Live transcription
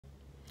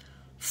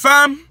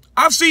Fam,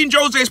 I've seen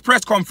Jose's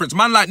press conference.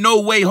 Man, like,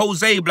 no way,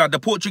 Jose, blood. The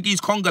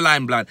Portuguese conga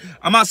line, blood.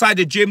 I'm outside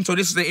the gym, so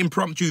this is an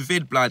impromptu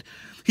vid, blood.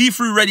 He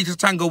threw Ready to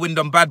Tango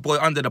Wyndham Bad Boy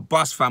under the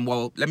bus, fam.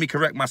 Well, let me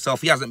correct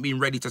myself. He hasn't been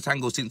ready to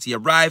tango since he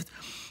arrived.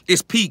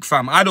 It's peak,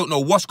 fam. I don't know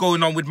what's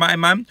going on with my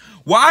man.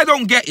 What I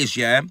don't get is,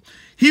 yeah,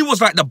 he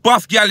was like the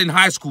buff gal in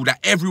high school that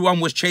everyone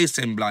was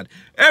chasing, blood.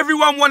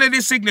 Everyone wanted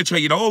his signature,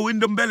 you know. Oh,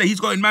 Ndombele,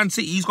 he's going Man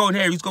City. He's going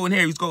here, he's going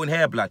here, he's going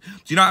here, blood. Do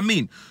you know what I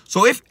mean?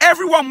 So if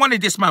everyone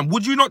wanted this man,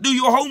 would you not do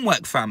your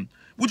homework, fam?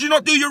 Would you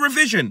not do your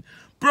revision?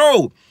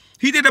 Bro,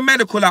 he did a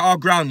medical at our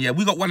ground, yeah.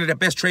 We got one of the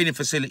best training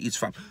facilities,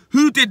 fam.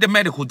 Who did the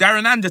medical?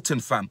 Darren Anderton,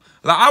 fam.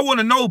 Like, I want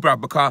to know, bruv,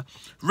 because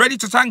Ready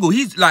to Tango,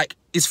 he's like,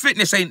 his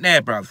fitness ain't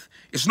there, bruv.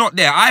 It's not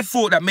there. I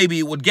thought that maybe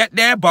it would get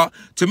there, but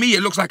to me,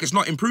 it looks like it's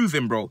not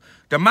improving, bro.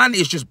 The man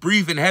is just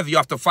breathing heavy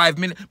after 5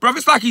 minutes. Bruv,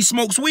 it's like he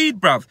smokes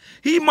weed, bruv.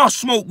 He must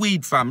smoke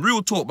weed, fam.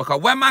 Real talk,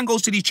 because when man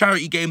goes to these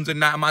charity games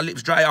and that, and my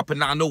lips dry up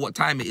and that, I know what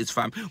time it is,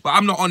 fam. But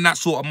I'm not on that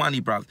sort of money,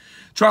 bruv.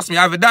 Trust me,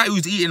 either that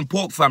who's eating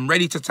pork, fam,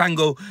 Ready to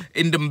Tango,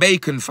 Ndom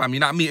Bacon, fam.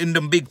 You know what I mean?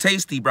 Ndom Big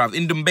Tasty, bruv.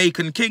 Ndom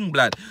Bacon King,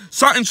 blood.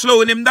 Something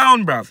slowing him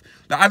down, bruv.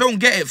 Like, I don't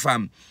get it,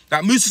 fam.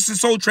 Like, Moussa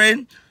Soul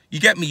Train, you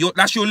get me?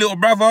 That's your little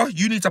brother.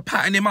 You need to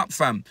pattern him up,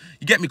 fam.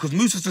 You get me? Because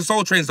Moussa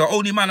Soul Train's the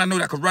only man I know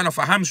that can run off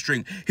a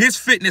hamstring. His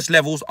fitness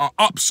levels are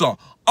up, sir.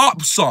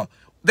 Up, sir.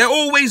 They're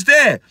always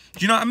there. Do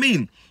you know what I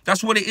mean?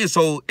 That's what it is.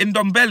 So,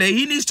 Ndombele,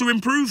 he needs to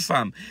improve,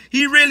 fam.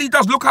 He really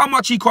does. Look how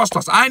much he cost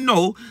us. I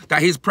know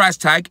that his price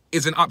tag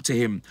isn't up to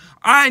him.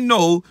 I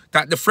know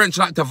that the French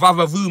like to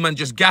va-va-voom and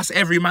just gas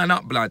every man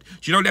up, blood.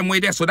 Do you know them way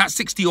there? So that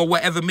 60 or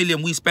whatever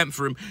million we spent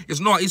for him is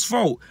not his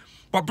fault.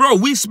 But, bro,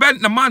 we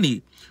spent the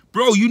money.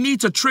 Bro, you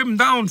need to trim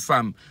down,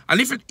 fam. And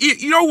if it,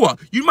 you know what?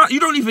 You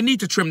don't even need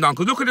to trim down.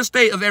 Because look at the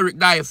state of Eric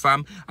Dyer,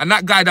 fam. And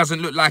that guy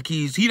doesn't look like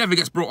he never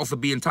gets brought off for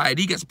being tired.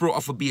 He gets brought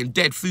off for being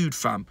dead food,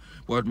 fam.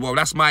 Well,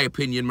 that's my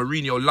opinion.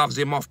 Mourinho loves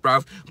him off,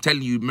 bruv. I'm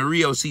telling you,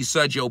 Mourinho sees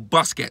Sergio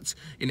Busquets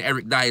in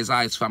Eric Dyer's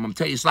eyes, fam. I'm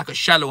telling you, it's like a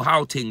shallow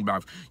how ting,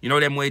 bruv. You know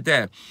them way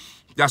there.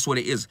 That's what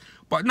it is.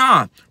 But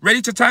nah,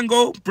 Ready to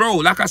Tango, bro,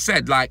 like I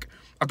said, like,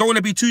 I don't want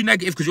to be too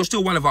negative because you're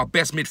still one of our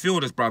best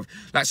midfielders, bruv.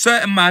 Like,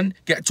 certain man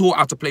get taught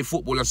how to play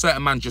football and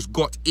certain man just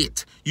got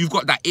it. You've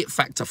got that it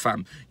factor,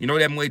 fam. You know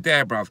them way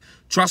there, bruv.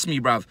 Trust me,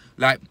 bruv.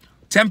 Like,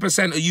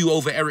 10% of you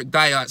over Eric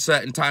Dyer at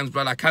certain times,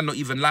 bruv. I cannot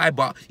even lie,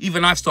 but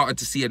even I've started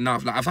to see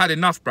enough. Like, I've had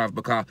enough, bruv,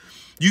 because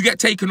you get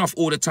taken off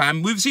all the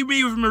time. See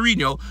me with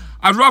Mourinho,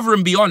 I'd rather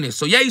him be honest.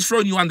 So, yeah, he's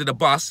throwing you under the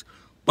bus,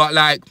 but,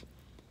 like,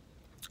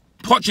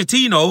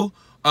 Pochettino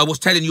was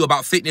telling you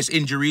about fitness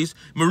injuries.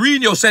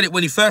 Mourinho said it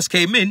when he first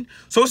came in.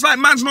 So it's like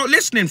man's not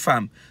listening,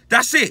 fam.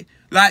 That's it.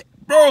 Like,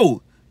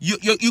 bro, you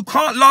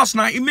can't last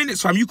 90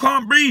 minutes, fam. You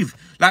can't breathe.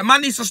 Like,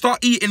 man needs to start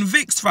eating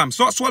Vicks, fam.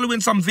 Start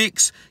swallowing some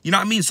Vicks. You know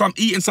what I mean?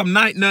 Eating some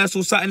night nurse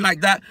or something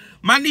like that.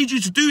 Man needs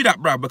you to do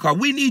that, bro, because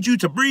we need you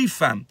to breathe,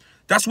 fam.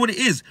 That's what it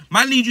is.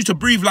 Man needs you to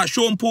breathe like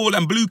Sean Paul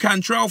and Blue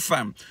Cantrell,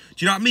 fam.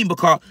 Do you know what I mean?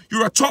 Because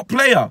you're a top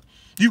player.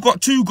 You've got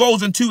 2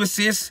 goals and 2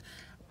 assists.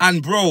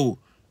 And, bro,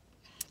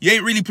 you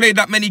ain't really played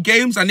that many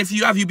games, and if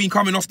you have, you've been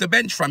coming off the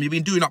bench, fam. You've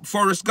been doing up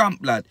Forrest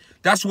Gump, lad.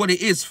 That's what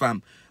it is,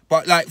 fam.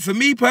 But, like, for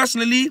me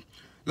personally,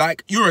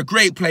 like, you're a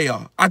great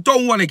player. I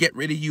don't want to get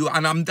rid of you,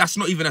 and that's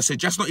not even a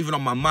suggest, not even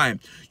on my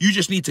mind. You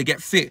just need to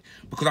get fit,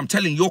 because I'm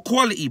telling you, your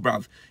quality,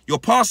 bruv. Your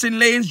passing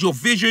lanes, your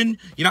vision,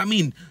 you know what I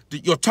mean?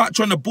 Your touch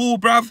on the ball,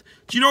 bruv.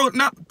 Do you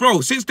know,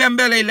 bro, since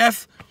Ndombele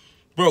left,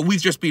 bro,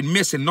 we've just been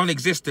missing,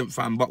 non-existent,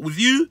 fam. But with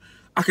you,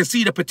 I can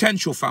see the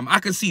potential, fam. I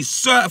can see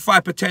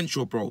certified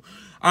potential, bro.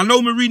 I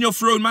know Mourinho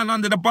throwing man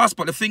under the bus,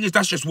 but the thing is,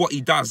 that's just what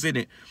he does,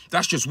 innit?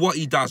 That's just what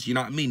he does, you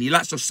know what I mean? He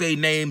likes to say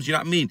names, you know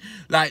what I mean?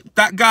 Like,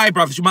 that guy,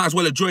 bruv, you might as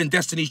well have joined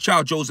Destiny's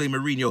Child, Jose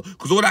Mourinho,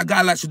 because all that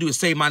guy likes to do is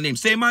say my name.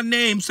 Say my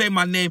name, say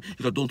my name.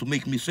 He's like, don't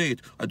make me say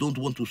it. I don't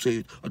want to say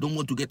it. I don't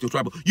want to get into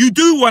trouble. You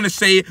do want to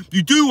say it.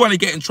 You do want to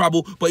get in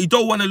trouble, but you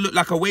don't want to look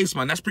like a waste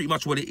man. That's pretty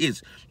much what it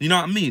is. You know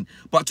what I mean?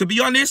 But to be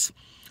honest,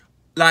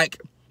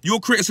 like, your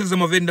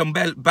criticism of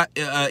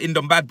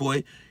Ndom Bad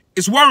Boy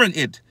is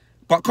warranted.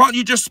 But can't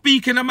you just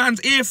speak in a man's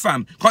ear,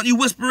 fam? Can't you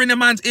whisper in a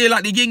man's ear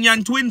like the Yin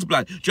Yang Twins,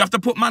 blood? Do you have to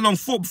put man on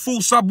full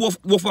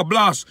subwoofer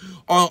blast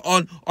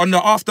on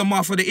the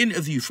aftermath of the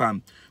interview,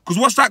 fam? Because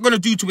what's that going to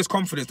do to his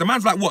confidence? The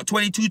man's like, what,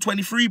 22,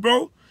 23,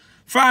 bro?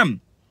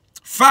 Fam.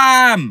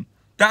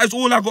 That is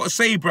all I got to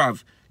say,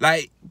 bruv.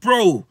 Like,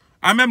 bro,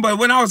 I remember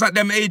when I was at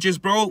them ages,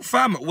 bro,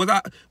 fam, was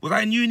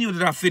I in uni or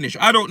did I finish?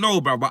 I don't know,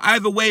 bro. But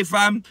either way,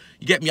 fam,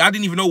 you get me? I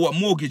didn't even know what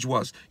mortgage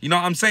was. You know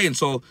what I'm saying?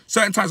 So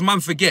certain times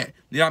man forget,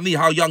 you know what I mean,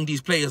 how young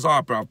these players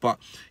are, bro. But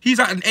he's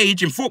at an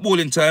age in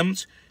footballing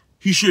terms,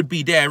 he should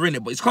be there,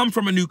 innit? But he's come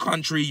from a new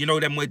country, you know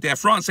them way there.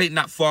 France ain't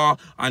that far.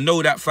 I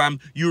know that,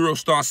 fam.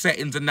 Eurostar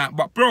settings and that.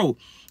 But, bro,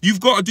 you've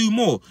got to do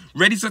more.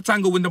 Ready to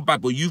Tango Wyndham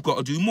Bad Boy, you've got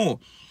to do more.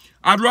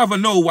 I'd rather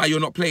know why you're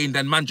not playing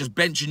than man just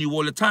benching you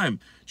all the time.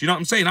 Do you know what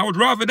I'm saying? I would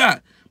rather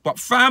that. But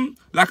fam,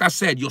 like I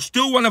said, you're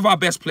still one of our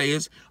best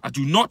players. I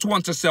do not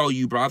want to sell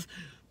you, bruv.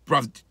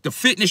 Bruv, the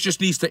fitness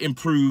just needs to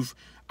improve.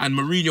 and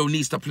Mourinho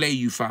needs to play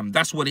you, fam.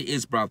 That's what it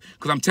is, bruv.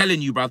 Because I'm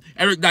telling you, bruv,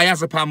 Eric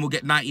Diazepam will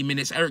get 90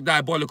 minutes, Eric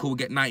Diabolical will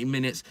get 90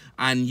 minutes,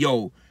 and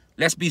yo,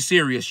 let's be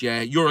serious,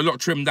 yeah? You're a lot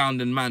trimmed down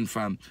than man,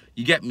 fam.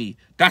 You get me?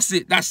 That's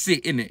it,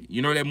 innit?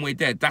 You know them way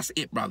dead. That's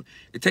it, bruv.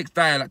 It takes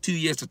Dyer like 2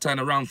 years to turn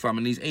around, fam,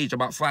 and he's aged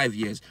about 5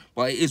 years.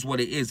 But it is what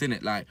it is,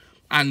 innit? Like,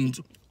 and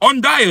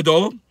on Dyer,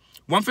 though,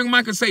 one thing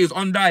man can say is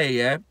on Dyer,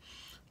 yeah?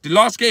 The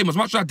last game, as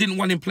much as I didn't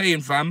want him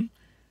playing, fam,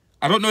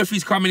 I don't know if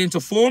he's coming into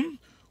form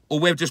or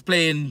we're just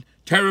playing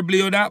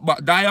terribly or that,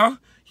 but Dyer,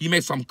 he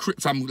made some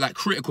like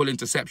critical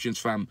interceptions,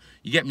 fam.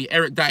 You get me?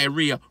 Eric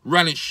Diarrhea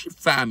running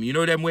fam. You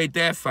know them way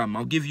there, fam.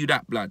 I'll give you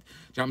that, blood. Do you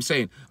know what I'm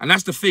saying? And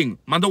that's the thing.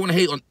 Man, don't want to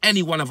hate on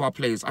any one of our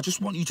players. I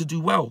just want you to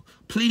do well.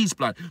 Please,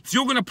 blood. If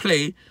you're going to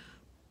play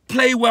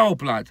well,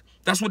 blood.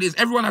 That's what it is.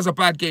 Everyone has a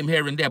bad game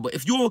here and there. But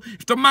if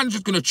the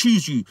manager's going to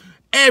choose you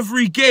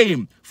every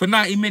game for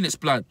 90 minutes,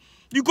 blood,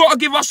 you got to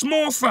give us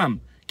more,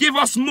 fam. Give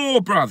us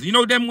more, bruv. You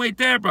know them way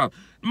there, bruv.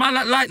 Man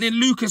like Lightning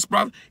Lucas,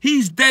 bruv,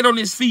 he's dead on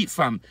his feet,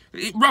 fam.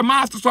 Bruv, I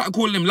have to start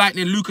calling him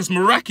Lightning Lucas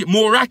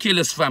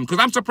Miraculous, fam, because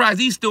I'm surprised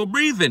he's still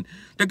breathing.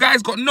 The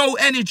guy's got no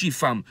energy,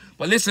 fam.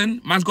 But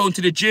listen, man's going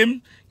to the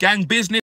gym, gang business.